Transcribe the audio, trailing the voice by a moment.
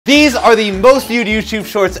These are the most viewed YouTube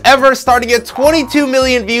shorts ever, starting at 22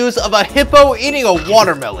 million views of a hippo eating a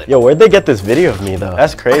watermelon. Yo, where'd they get this video of me though?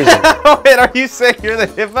 That's crazy. Wait, are you saying you're the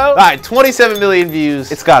hippo? All right, 27 million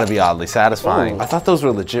views. It's gotta be oddly satisfying. Ooh. I thought those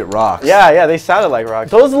were legit rocks. Yeah, they sounded like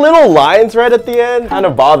rocks. Those little lines right at the end kind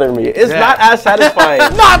of bother me. It's not as satisfying.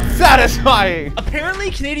 Not satisfying.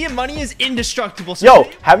 Apparently, Canadian money is indestructible. Yo,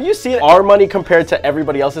 have you seen our money compared to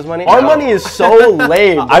everybody else's money? No. Our money is so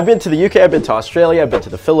lame. I've been to the UK, I've been to Australia, I've been to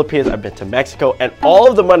the Philippines, I've been to Mexico, and all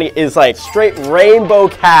of the money is like straight rainbow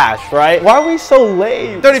cash, right? Why are we so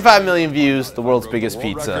lame? 35 million views, the world's biggest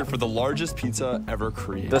pizza. For the largest pizza ever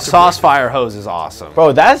created. The sauce fire hose is awesome.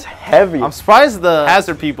 Bro, that's heavy. I'm surprised the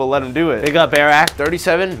Hazard people let him do it. Big up Bear Act,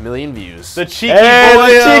 37 million views. The cheeky hey, boy.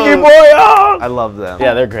 The cheeky boy. I love them.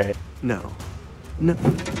 Yeah, they're great. No.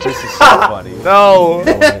 This is so funny. No.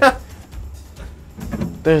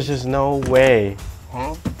 There's just no way.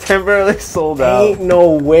 Temporarily sold out. Ain't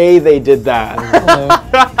no way they did that.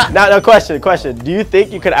 Now, question. Do you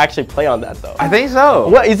think you could actually play on that though? I think so.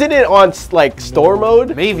 What, isn't it on like store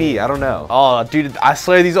mode? Maybe, I don't know. Oh, dude, I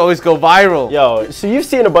swear these always go viral. Yo, so you've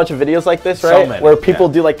seen a bunch of videos like this, right? So many, where people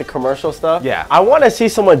do like the commercial stuff? Yeah. I want to see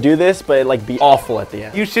someone do this, but like be awful at the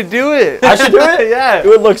end. You should do it. I should do it? Yeah. It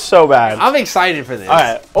would look so bad. I'm excited for this. All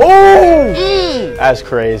right. Oh! That's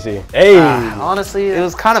crazy. Hey. Honestly, it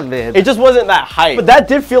was kind of mid. It just wasn't that hype. But that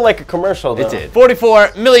did feel like a commercial though. It did.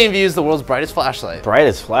 44 million views, the world's brightest flashlight.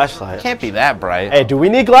 Brightest flashlight. Can't be that bright. Hey, do we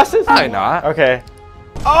need glasses? Probably not. Okay.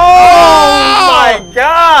 Oh my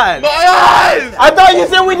god! My eyes! I thought you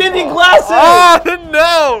said we didn't need glasses! Oh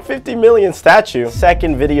no! 50 million statue.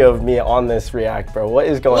 Second video of me on this react, bro. What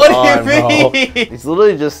is going on, What do you mean? bro? He's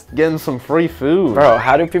literally just getting some free food. Bro,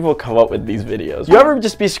 how do people come up with these videos? You ever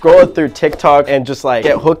just be scrolling through TikTok and just like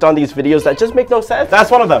get hooked on these videos that just make no sense?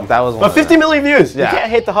 That's one of them. That was one But of them. 50 million views. Yeah. You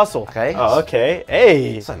can't hate the hustle. Okay. Oh, okay.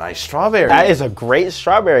 Hey. It's a nice strawberry. That is a great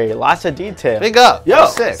strawberry. Lots of detail. Big up. Yo.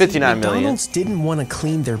 Sick. 59 million. McDonald's didn't want to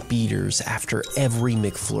clean their beaters after every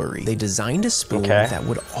McFlurry. They designed a spoon that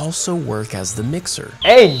would also work as the mixer.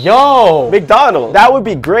 Hey, yo, McDonald's. That would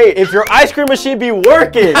be great if your ice cream machine be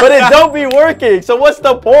working, but it don't be working. So what's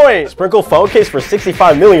the point? Sprinkle phone case for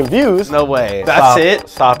 65 million views. No way. That's it?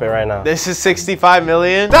 Stop it right now. This is 65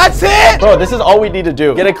 million? That's it? Bro, this is all we need to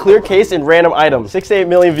do. Get a clear case and random items. 6 to 8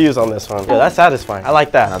 million views on this one. Yeah, that's satisfying. I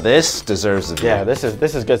like that. Now this deserves a view. Yeah, this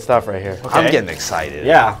is good stuff right here. Okay. I'm getting excited.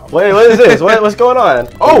 Yeah. Wait, what is this? What's going on?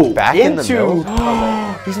 Oh, back in the milk.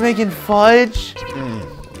 He's making fudge.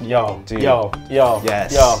 Yo, dude. yo.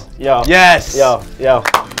 Yes. Yo. Yes. Yo.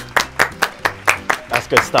 That's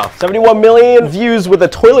good stuff. 71 million views with a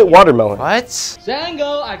toilet watermelon. What?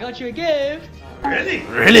 Zango, I got you a gift.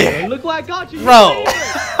 Really? Look what I got you. Bro.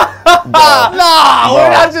 No, we're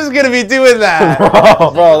not just gonna be doing that.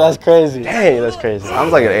 Bro, that's crazy. Dang, that's crazy.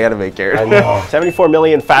 Sounds like an anime character. I know. 74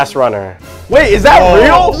 million fast runner. Wait, is that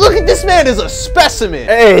real? Look at this man is a specimen.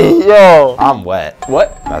 Hey, yo. I'm wet.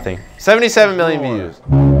 What? Nothing. 77 million views.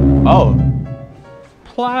 Oh.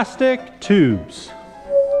 Plastic tubes.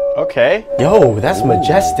 Okay. Yo, that's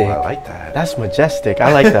majestic. I like that. That's majestic.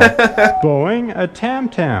 I like that. Blowing a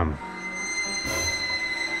tam-tam.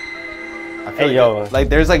 Hey, yo. Like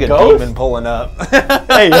there's like a Ghost? demon pulling up.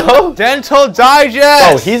 Hey, yo. Dental digest.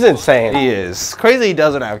 Oh, he's insane. He is. Crazy he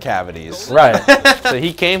doesn't have cavities. Right. So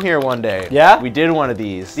he came here one day. Yeah? We did one of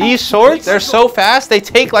these. These shorts, they're so fast, they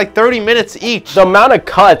take like 30 minutes each. The amount of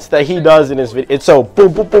cuts that he does in his video, it's so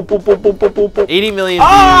boom, boom, boom, boom, boom, boom, boom, boom, boom. 80 million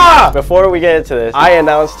Ah! Before we get into this, I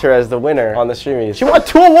announced her as the winner on the streamies. She won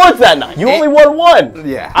 2 awards that night. You only won 1.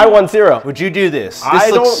 Yeah. I won 0. Would you do this? This I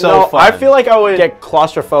looks don't so know. fun. I feel like I would get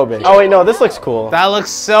claustrophobic. Oh wait, no, this looks cool. That looks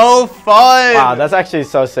so fun. Wow, that's actually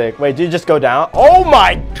so sick. Wait, did you just go down? Oh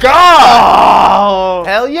my god! Oh,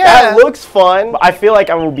 hell yeah. That looks fun, but I feel like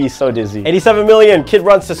I will be so dizzy. 87 million, kid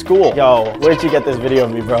runs to school. Yo, where'd you get this video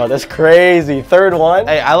of me, bro? That's crazy. 3rd one.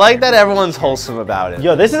 Hey, I like that everyone's wholesome about it.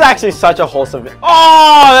 Yo, this is actually such a wholesome video.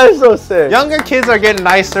 Oh, that's so sick. Younger kids are getting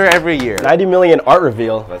nicer every year. 90 million art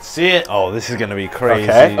reveal. Let's see it. Oh, this is gonna be crazy.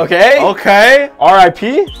 Okay.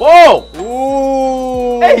 RIP. Whoa.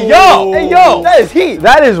 Ooh. Hey, yo. That is heat.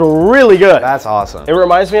 That is really good. That's awesome. It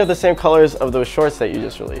reminds me of the same colors of those shorts that you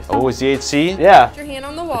just released. Oh, is the HC? Yeah. Put your hand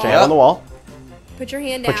on the wall. Put your hand on the wall. Put your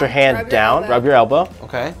hand down. Put your hand down. Rub your elbow. Rub your elbow.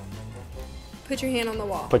 Okay. Put your hand on the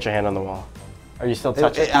wall. Put your hand on the wall. Are you still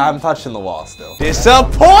touching? I'm touching the wall still.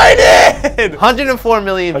 Disappointed! 104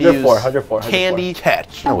 million views. 104. Candy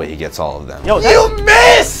Catch. No way he gets all of them. Yo, you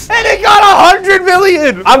miss! And it got 100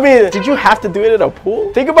 million! I mean, did you have to do it in a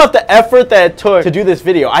pool? Think about the effort that it took to do this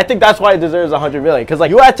video. I think that's why it deserves 100 million. Because like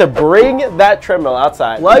you had to bring that treadmill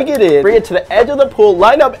outside, plug it in, bring it to the edge of the pool,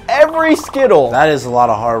 line up every Skittle. That is a lot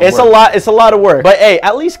of hard work. It's a lot of work. But hey,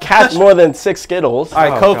 at least catch more than 6 Skittles. All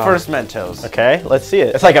right, Coke first Mentos. Okay, let's see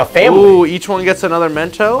it. It's like a family. Ooh, each one gets another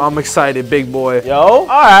Mento. I'm excited, big boy. Yo, all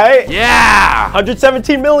right. Yeah!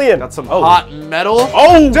 117 million. Got some hot metal.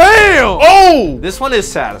 Oh, damn! Oh! This one is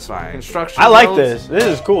satisfying. Construction I like zones. this. This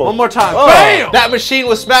is cool. One more time. Oh. Bam! That machine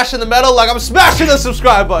was smashing the metal like I'm smashing the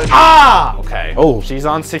subscribe button. Ah! Okay. Oh. She's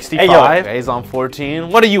on 65. Hey, Okay, he's on 14.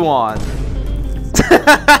 What are you on?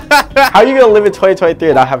 How are you gonna live in 2023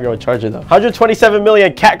 and not have your own charger though? 127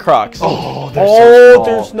 million cat crocs. Oh, they're so small.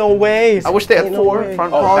 There's no way. I wish they had 4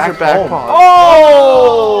 front paws or back paws.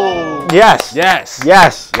 Oh! Yes. Yes.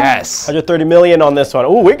 Yes. Yes. 130 million on this one.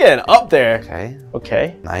 Ooh, we're getting up there. Okay.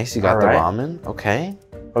 Okay. Nice. You got the ramen. Okay.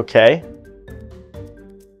 Okay.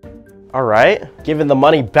 All right. Giving the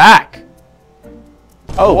money back.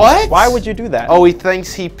 Oh, what? Why would you do that? Oh, he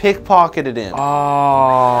thinks he pickpocketed him.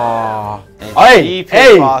 Oh. And he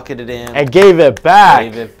pickpocketed him. And gave it back.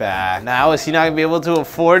 Gave it back. Now, is he not going to be able to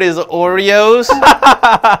afford his Oreos?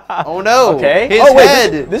 Oh, no. Okay. His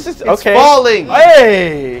head. This is it's okay. falling.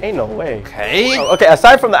 Hey. Ain't no way. Okay. Oh, okay,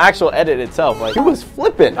 aside from the actual edit itself, like, he was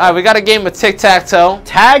flipping. All right, we got a game of tic-tac-toe.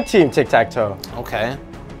 Tag team tic-tac-toe. Okay.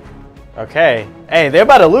 Okay. Hey, they're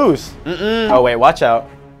about to lose. Oh, wait, watch out.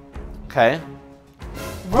 Okay.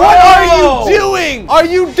 What are you doing? Are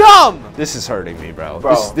you dumb? This is hurting me, bro.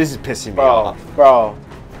 This is pissing me off. Bro.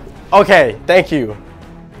 Okay, thank you.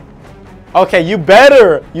 Okay, you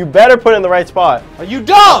better put it in the right spot. Are you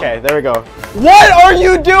dumb? Okay, there we go. What are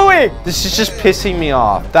you doing? This is just pissing me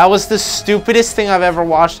off. That was the stupidest thing I've ever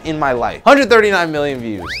watched in my life. 139 million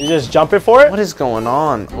views. You just jumping for it? What is going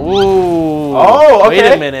on? Ooh. Oh, okay.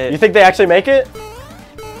 Wait a minute. You think they actually make it?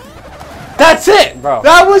 That's it, bro.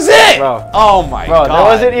 That was it, bro. Oh my god. That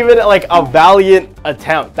wasn't even like a valiant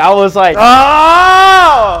attempt. That was like, oh!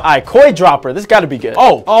 All right, koi dropper. This got to be good.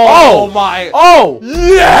 Oh my. Oh!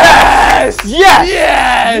 Yes! Yes!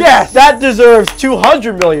 Yes! Yes! That deserves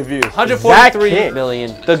 200 million views. 143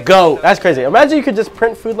 million. The GOAT. That's crazy. Imagine you could just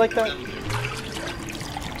print food like that.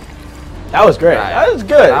 That was great. That was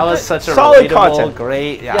good. That was such a solid relatable, content.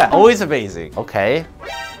 Great. Yeah. Always amazing. Okay.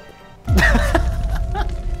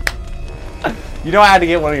 You know I had to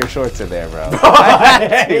get one of your shorts in there, bro.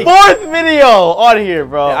 Fourth video on here,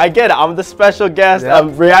 bro. I get it. I'm the special guest.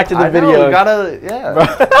 I'm reacting to video. You gotta,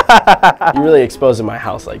 yeah. You're really exposing my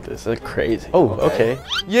house like this. That's crazy. Oh, okay.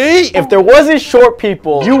 Yeet. If there wasn't short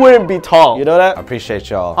people, you wouldn't be tall. You know that? I appreciate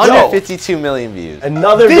y'all. 152 million views.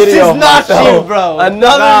 Another video. This is not you, bro.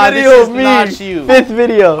 Another video of me. Not you. 5th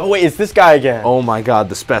video. Oh, wait, it's this guy again. Oh my god,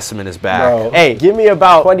 the specimen is back. Bro. Hey, give me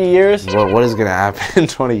about 20 years. What is gonna happen in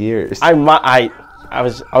 20 years? I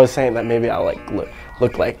was saying that maybe I'll like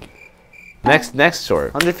look like. Next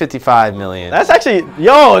short. 155 million. That's actually,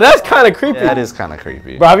 yo, that's kind of creepy. Yeah, that is kind of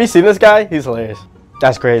creepy. Bro, have you seen this guy? He's hilarious.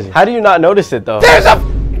 That's crazy. How do you not notice it though? There's a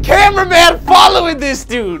cameraman following this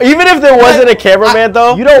dude. Even if there wasn't a cameraman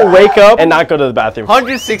though, you don't wake up and not go to the bathroom.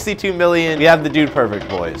 162 million. We have the dude perfect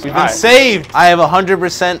boys. We've been saved. I have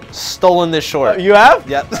 100% stolen this short. You have?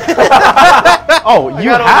 Yep. Oh, you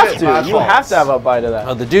have to. You have to have a bite of that.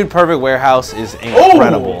 Oh, the dude perfect warehouse is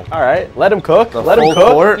incredible. All right, let him cook. The let him full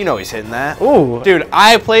cook. Court. You know he's hitting that. Ooh. Dude,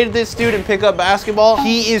 I played this dude in pickup basketball.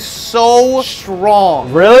 He is so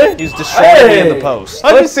strong. Really? He's destroying me in the post.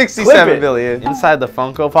 167 Clip million. Inside the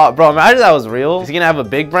Funko Pop. Bro, imagine that was real. Is he gonna have a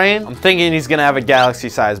big brain? I'm thinking he's gonna have a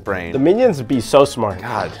galaxy-sized brain. The minions would be so smart.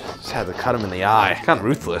 God, just had to cut him in the eye. Kind of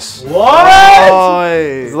ruthless. What? Oh,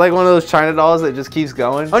 it's like one of those China dolls that just keeps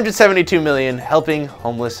going. 172 million helping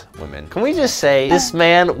homeless women. Can we just say this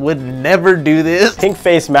man would never do this? Pink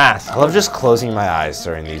face mask. I love just closing my eyes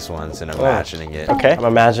during these ones and imagining it. Okay, I'm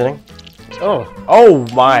imagining. Oh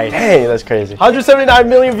my, dang, that's crazy. 179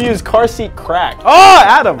 million views, car seat crack. Oh,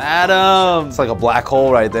 Adam. It's like a black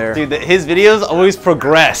hole right there. Dude, his videos always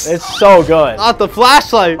progress. It's so good. Not the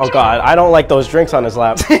flashlight. Oh God, I don't like those drinks on his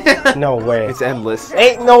lap. No way. It's endless.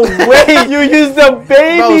 Ain't no way you used the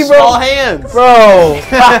baby, bro. Small hands. Bro.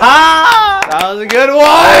 That was a good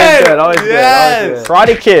one. Always good. Yes.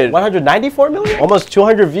 Karate Kid, 194 million? Almost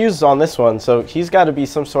 200 views on this one, so he's got to be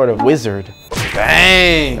some sort of wizard.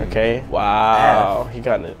 Bang. Okay. Wow. He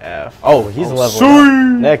got an F. Oh, he's level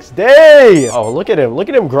up. Next day. Oh, look at him. Look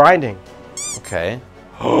at him grinding. Okay.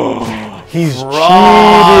 He's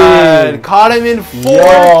Fraud. cheating. Caught him in 4K.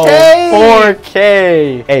 Yo,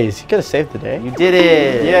 4K. Hey, is he gonna save the day? You did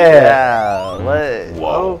it. Yeah.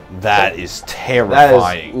 Whoa. That is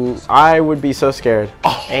terrifying. I would be so scared.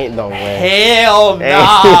 Ain't no way. Hell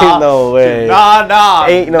nah. Ain't no way. Nah.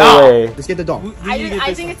 Ain't no way. Let's get the doll.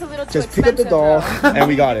 I think it's a little too Just expensive. pick up the doll, and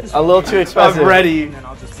we got it. A little too expensive. I'm ready.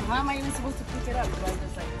 How am I even supposed to pick it up? Do I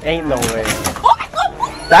just like... Ain't no way.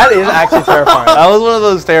 That is actually terrifying. That was one of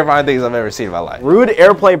those terrifying things I've ever seen in my life. Rude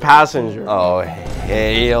airplane passenger. Oh,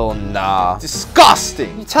 hell nah.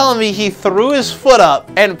 Disgusting. You telling me he threw his foot up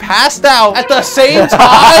and passed out at the same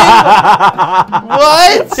time?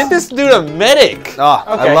 What? Get this dude a medic. Oh,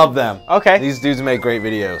 Okay. I love them. Okay. These dudes make great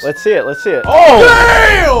videos. Let's see it. Let's see it.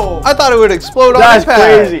 Oh! Damn! I thought it would explode on That's iPad.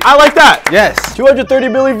 crazy. I like that. Yes. 230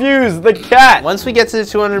 million views. The cat. Once we get to the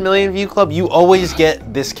 200 million view club, you always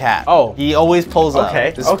get this cat. Oh. He always pulls up.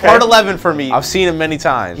 Okay. This is part 11 for me. I've seen him many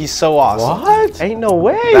times. He's so awesome. What? Ain't no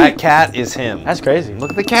way. That cat is him. That's crazy.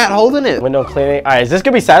 Look at the cat holding it. Window cleaning. All right, is this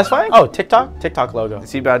gonna be satisfying? Oh, TikTok? TikTok logo.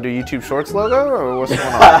 Is he about to do YouTube Shorts logo or what's going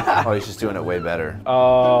on? Oh, he's just doing it way better.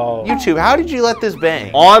 Oh. YouTube, how did you let this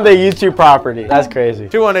bang? On the YouTube property. That's crazy.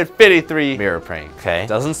 253 mirror prank. Okay.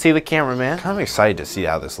 Doesn't see the cameraman. I'm excited to see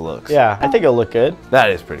how this looks. Yeah, I think it'll look good.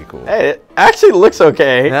 That is pretty cool. Hey, it actually looks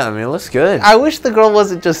okay. Yeah, I mean, it looks good. I wish the girl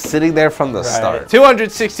wasn't just sitting there from the start.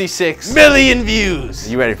 266 million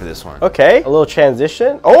views. You ready for this one? Okay, a little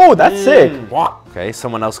transition. Oh, that's sick. Okay,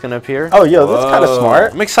 someone else gonna appear. Oh, yo, that's kind of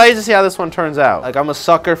smart. I'm excited to see how this one turns out. Like, I'm a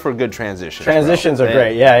sucker for good transitions. Transitions bro. are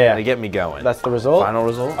great. Yeah. They get me going. That's the result. Final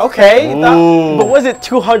result. Okay, Ooh. but was it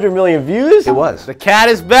 200 million views? It was. The cat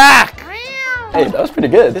is back. Hey, that was pretty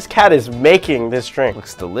good. This cat is making this drink.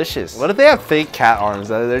 Looks delicious. What if they have fake cat arms?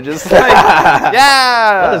 They're just like,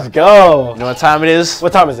 yeah. Let's go. You know what time it is?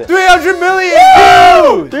 What time is it? 300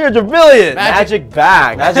 million. 300 million. Magic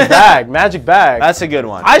bag. Magic bag. Magic bag. That's a good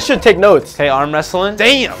one. I should take notes. Okay, arm wrestling.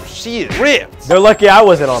 Damn, she is ripped. They're lucky I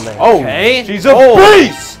wasn't on there. Oh, okay. She's a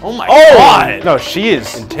beast. Oh my god. No, she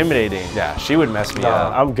is intimidating. Yeah, she would mess me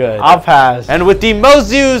up. I'm good. I'll pass. And with the most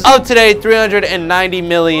views of today, 390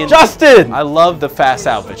 million. Justin. I love the fast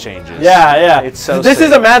outfit changes. Yeah. It's so This sick.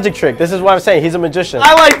 is a magic trick. This is what I'm saying. He's a magician.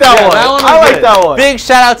 I like that one. I like that one. Big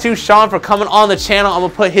shout out to Sean for coming on the channel. I'm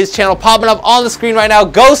gonna put his channel popping up on the screen right now.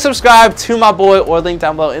 Go subscribe to my boy or link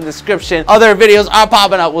down below in the description. Other videos are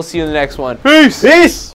popping up. We'll see you in the next one. Peace. Peace.